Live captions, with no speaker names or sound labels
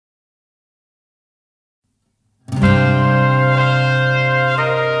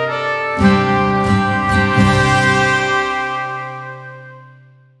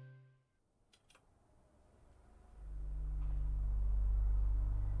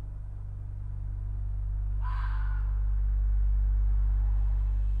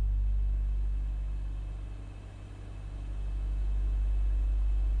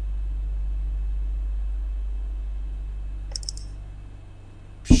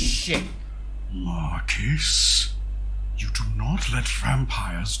shit. Marcus, you do not let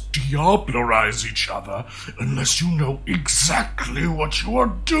vampires diablerize each other unless you know exactly what you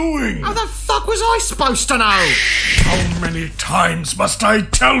are doing. How the fuck was I supposed to know? How many times must I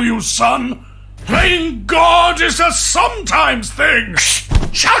tell you, son? Playing God is a sometimes thing.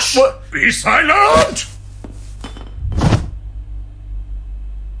 Shush! What? Be silent!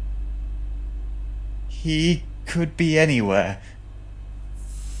 He could be anywhere.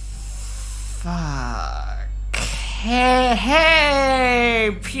 Fuck. Hey,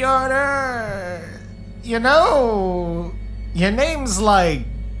 Pyotr. You know, your name's like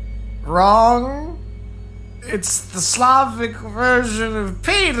wrong. It's the Slavic version of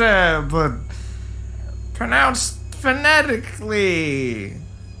Peter, but pronounced phonetically.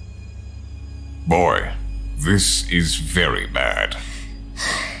 Boy, this is very bad.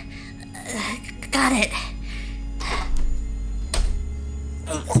 Got it.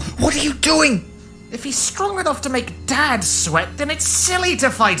 What are you doing? If he's strong enough to make Dad sweat, then it's silly to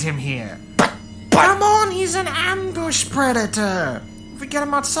fight him here. But come on, he's an ambush predator. If we get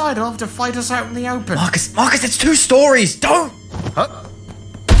him outside, he'll have to fight us out in the open. Marcus, it's 2 stories! Don't! Huh?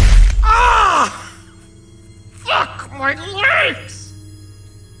 Ah! Fuck my legs!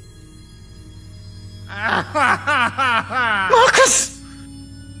 Marcus!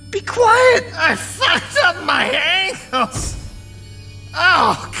 Be quiet! I fucked up my ankles!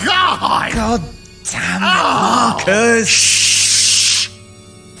 Oh, God! God damn it, Marcus! Shh!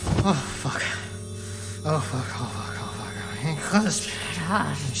 Oh, fuck. Oh, fuck. Ankles.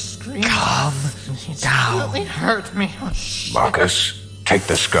 Scream. Calm down. Really hurt me. Oh, shit. Marcus, take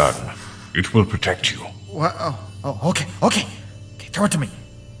this gun. It will protect you. What? Oh, okay. Okay, throw it to me.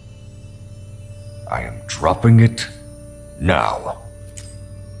 I am dropping it now.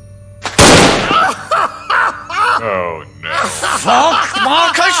 Oh no. Fuck,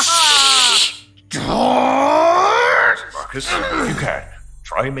 Marcus! Marcus, you can.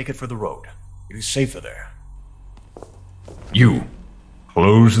 Try and make it for the road. It is safer there. You,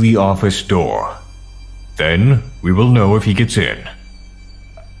 close the office door. Then we will know if he gets in.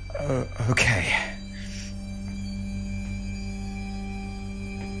 Okay.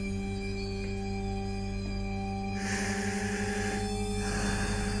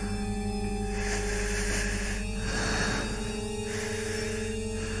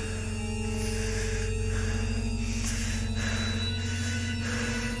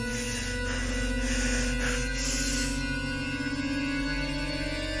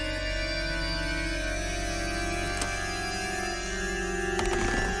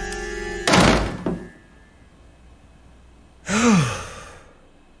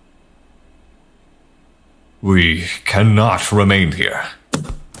 We cannot remain here.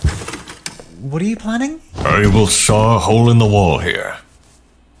 What are you planning? I will saw a hole in the wall here.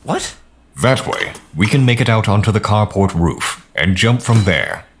 What? That way, we can make it out onto the carport roof and jump from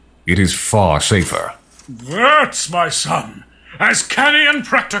there. It is far safer. That's my son. As canny and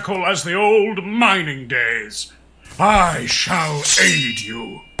practical as the old mining days. I shall aid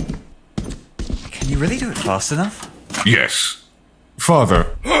you. Can you really do it fast enough? Yes.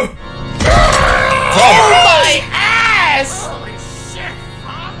 Father. My ass! Holy shit,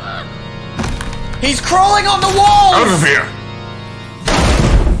 Father! He's crawling on the wall! Out of here!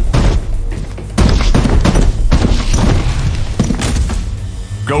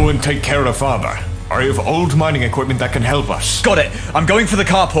 Go and take care of Father. I have old mining equipment that can help us. Got it. I'm going for the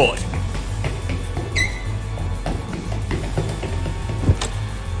carport.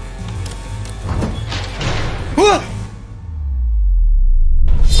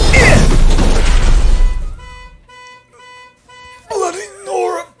 Bloody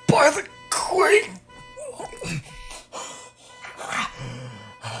Nora by the queen!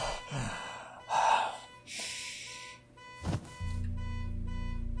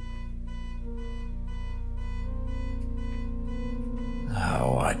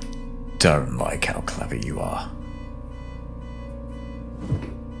 Oh, I don't like how clever you are.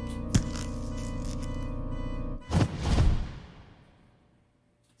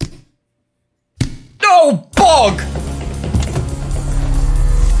 No, Bog!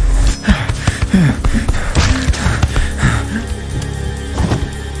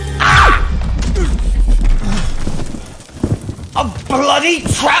 A bloody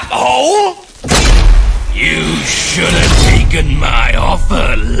trap hole? You should have taken my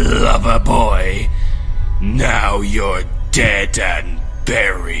offer, lover boy. Now you're dead and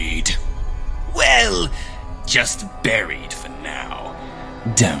buried. Well, just buried for now.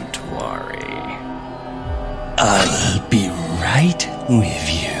 Don't worry. I'll be right with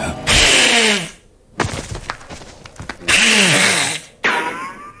you.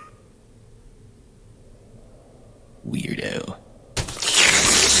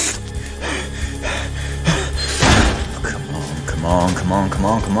 come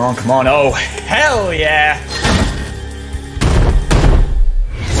on, come on, come on. Oh, hell yeah!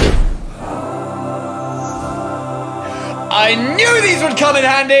 I knew these would come in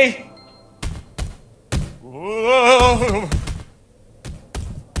handy!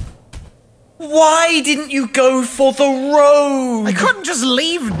 Why didn't you go for the road? I couldn't just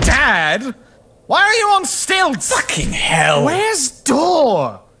leave Dad! Why are you on stilts? Fucking hell! Where's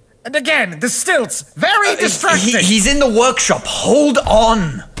Door? And again, the stilts, very distracting! He's in the workshop, hold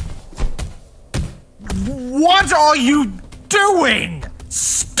on! What are you doing?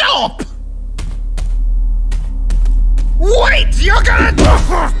 Stop! Wait, you're gonna...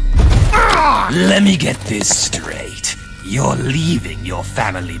 Let me get this straight. You're leaving your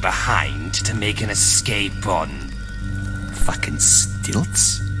family behind to make an escape on... fucking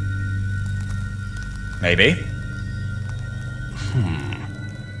stilts? Maybe.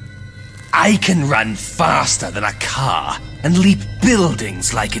 I can run faster than a car and leap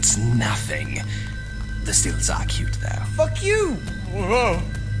buildings like it's nothing. The stilts are cute, though. Fuck you!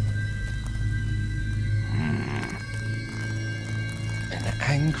 An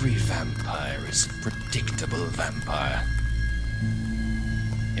angry vampire is a predictable vampire.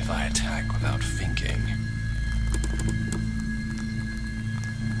 If I attack without thinking...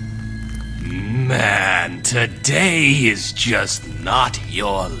 Man, today is just not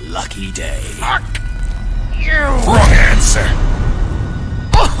your lucky day. Fuck you! Wrong answer!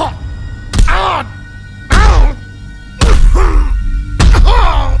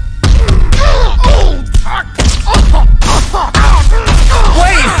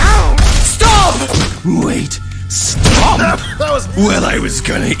 Wait! Stop! Wait, stop! Well, I was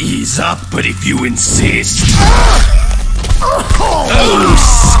gonna ease up, but if you insist...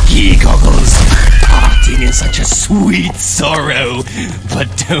 Oh, ski goggles, parting in such a sweet sorrow.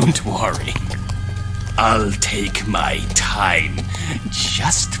 But don't worry, I'll take my time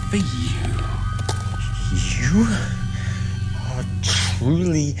just for you. You are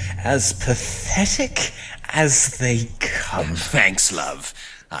truly as pathetic as they come. Thanks, love.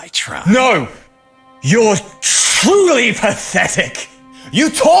 I tried. No! You're truly pathetic! You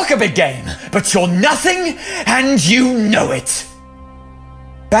talk a big game, but you're nothing, and you know it!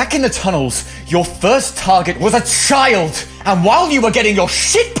 Back in the tunnels, your first target was a child, and while you were getting your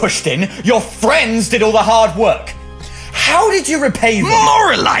shit pushed in, your friends did all the hard work. How did you repay them?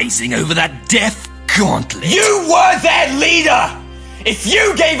 Moralizing over that death gauntlet. You were their leader! If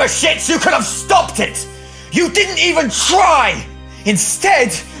you gave a shit, you could have stopped it! You didn't even try!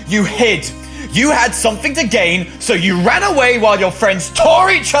 Instead, you hid. You had something to gain, so you ran away while your friends tore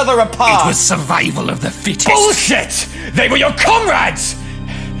each other apart! It was survival of the fittest. Bullshit! They were your comrades!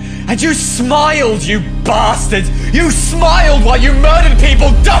 And you smiled, you bastard! You smiled while you murdered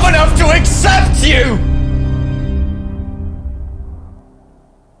people dumb enough to accept you!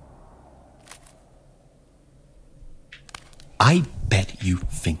 I bet you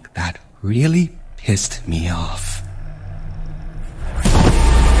think that really pissed me off.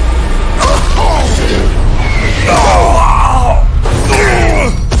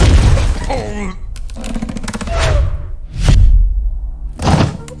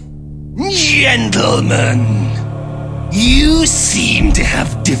 Gentlemen, you seem to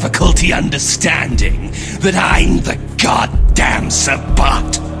have difficulty understanding that I'm the goddamn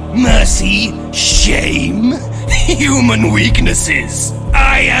Sabbat. Mercy, shame, human weaknesses.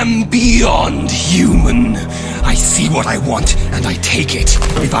 I am beyond human. I see what I want and I take it.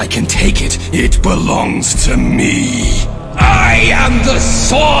 If I can take it, it belongs to me. I am the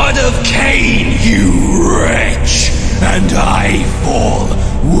Sword of Cain, you wretch, and I fall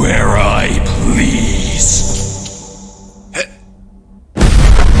where I please.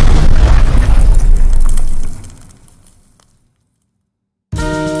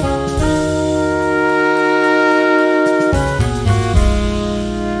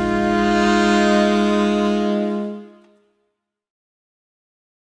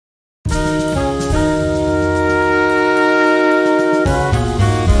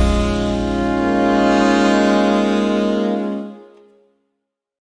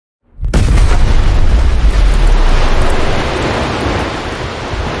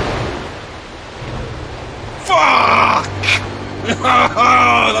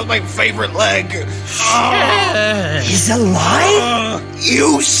 That's my favorite leg. He's alive?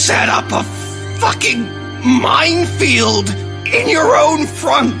 You set up a fucking minefield in your own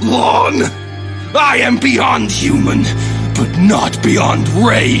front lawn. I am beyond human, but not beyond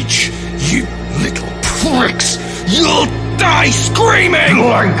rage. You little pricks. You'll die screaming.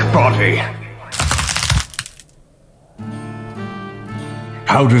 Blank body.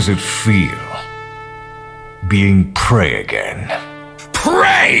 How does it feel being prey again?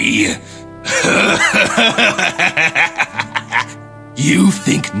 Hey! You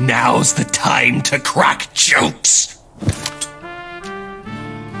think now's the time to crack jokes?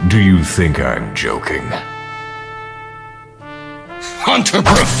 Do you think I'm joking? Hunter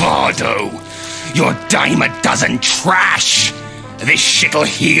bravado! Your dime a dozen trash! This shit'll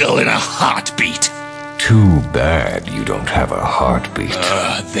heal in a heartbeat. Too bad you don't have a heartbeat.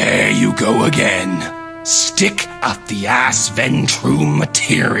 There you go again. Stick up the ass ventrum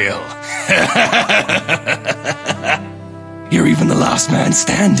material. You're even the last man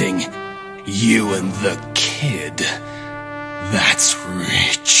standing. You and the kid. That's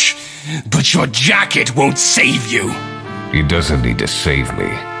rich. But your jacket won't save you. It doesn't need to save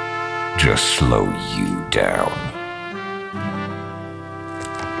me. Just slow you down.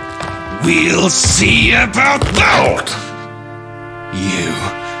 We'll see about that! You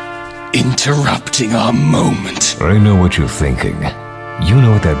interrupting our moment. I know what you're thinking. You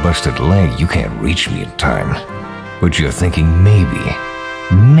know with that busted leg you can't reach me in time. But you're thinking maybe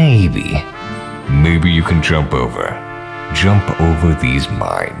you can jump over these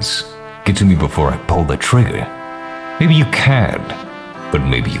mines. Get to me before I pull the trigger. Maybe you can, but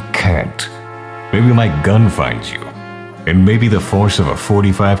maybe you can't. Maybe my gun finds you. And maybe the force of a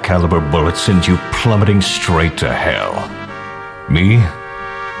 .45 caliber bullet sends you plummeting straight to hell. Me?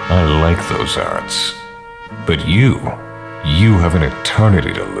 I like those odds. But you have an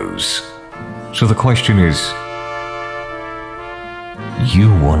eternity to lose. So the question is, you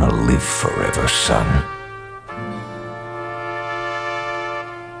want to live forever, son?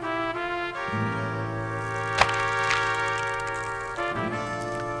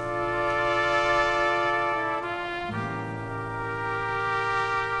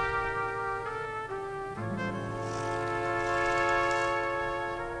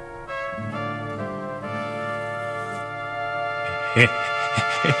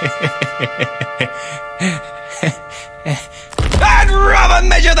 I'd rather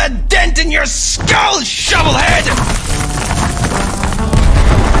measure the dent in your skull, shovelhead!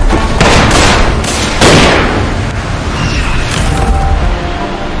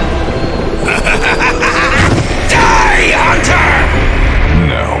 Die, Hunter!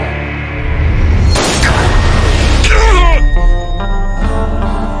 No.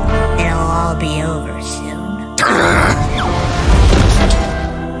 It'll all be over soon.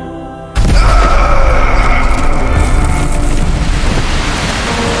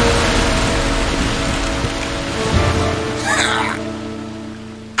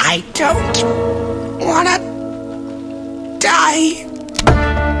 I don't wanna die.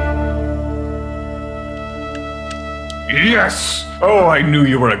 Yes! Oh, I knew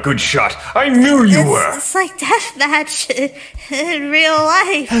you were a good shot. I knew you were! It's like deathmatch in real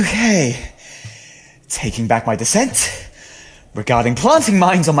life. Okay. Taking back my dissent. Regarding planting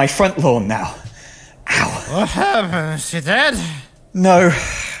mines on my front lawn now. Ow. What happened? Is she dead? No,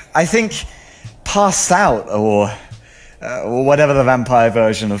 I think passed out, or whatever the vampire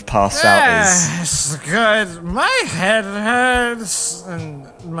version of passed out is. Yes, good. My head hurts and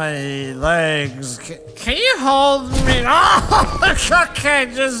my legs. Can you hold me? Oh, okay,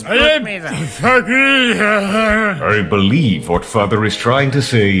 just put me down. I believe what Father is trying to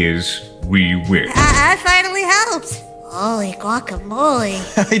say is, we win. I finally helped. Holy guacamole.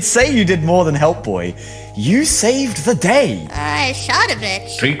 I'd say you did more than help, boy. You saved the day. I shot a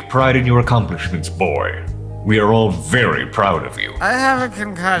bitch. Take pride in your accomplishments, boy. We are all very proud of you. I have a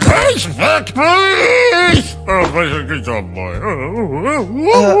concussion. Please! Oh, good job, boy.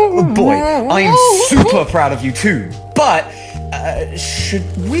 Boy, I am super proud of you too. But, should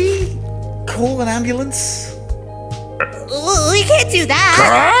we call an ambulance? We can't do that.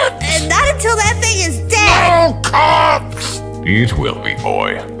 Cops? Not until that thing is dead. Oh, cops! It will be,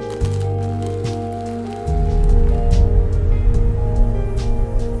 boy.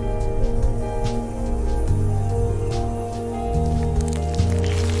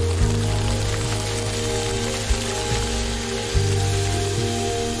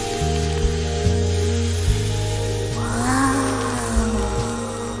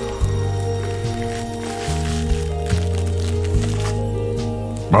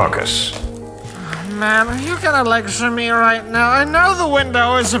 Marcus. Man, are you gonna lecture me right now? I know the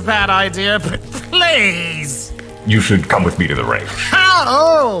window is a bad idea, but please! You should come with me to the range. How?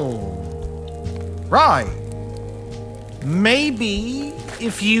 Oh! Right. Maybe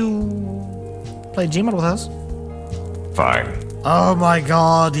if you play Gmod with us. Fine. Oh my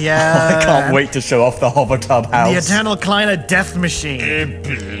god, yeah. I can't wait to show off the Hovertub house. The Eternal Kleiner Death Machine.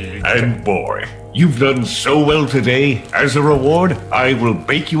 And boy, you've done so well today. As a reward, I will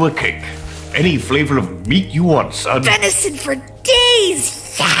bake you a cake. Any flavor of meat you want, son. Venison for days.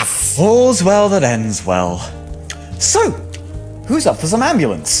 Yes! All's well that ends well. So, who's up for some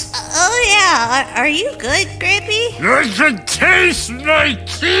ambulance? Oh yeah, are you good, Grippy? I can taste my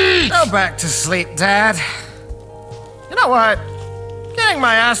teeth! Go back to sleep, Dad. You know what? Getting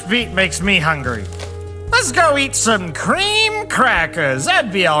my ass beat makes me hungry. Let's go eat some cream crackers.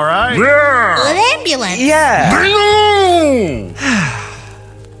 That'd be alright. Good ambulance. Yeah! No!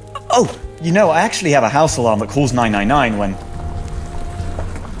 Oh, you know, I actually have a house alarm that calls 999 when...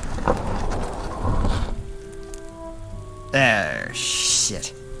 Oh,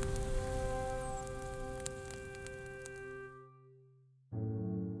 shit.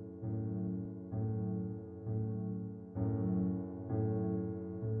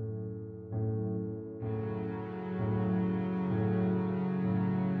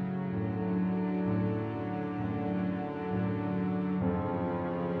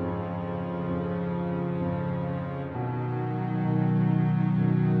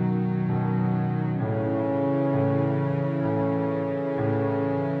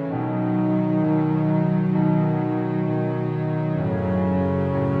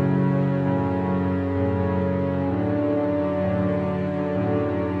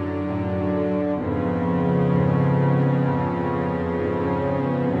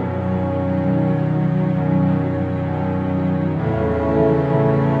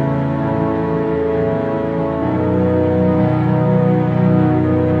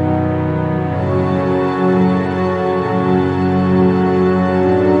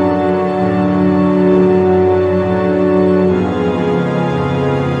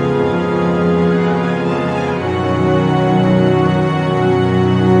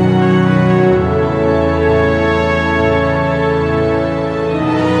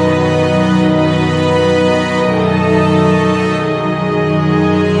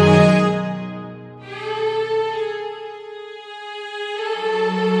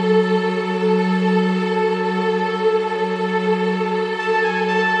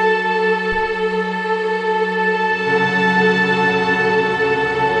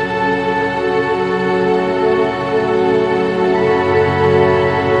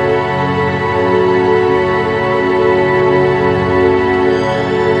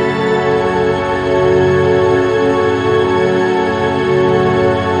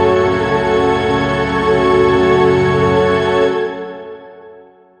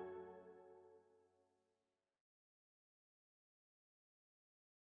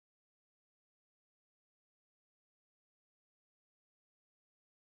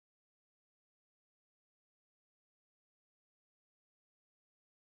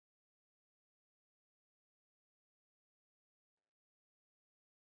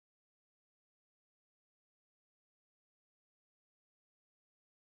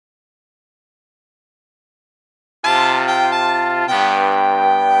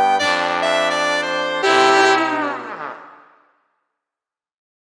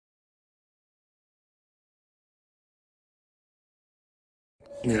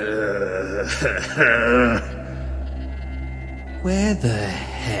 Where the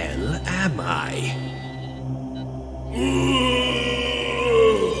hell am I?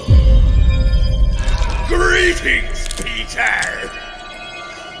 Greetings, Peter!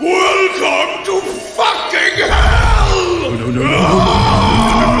 Welcome to fucking hell!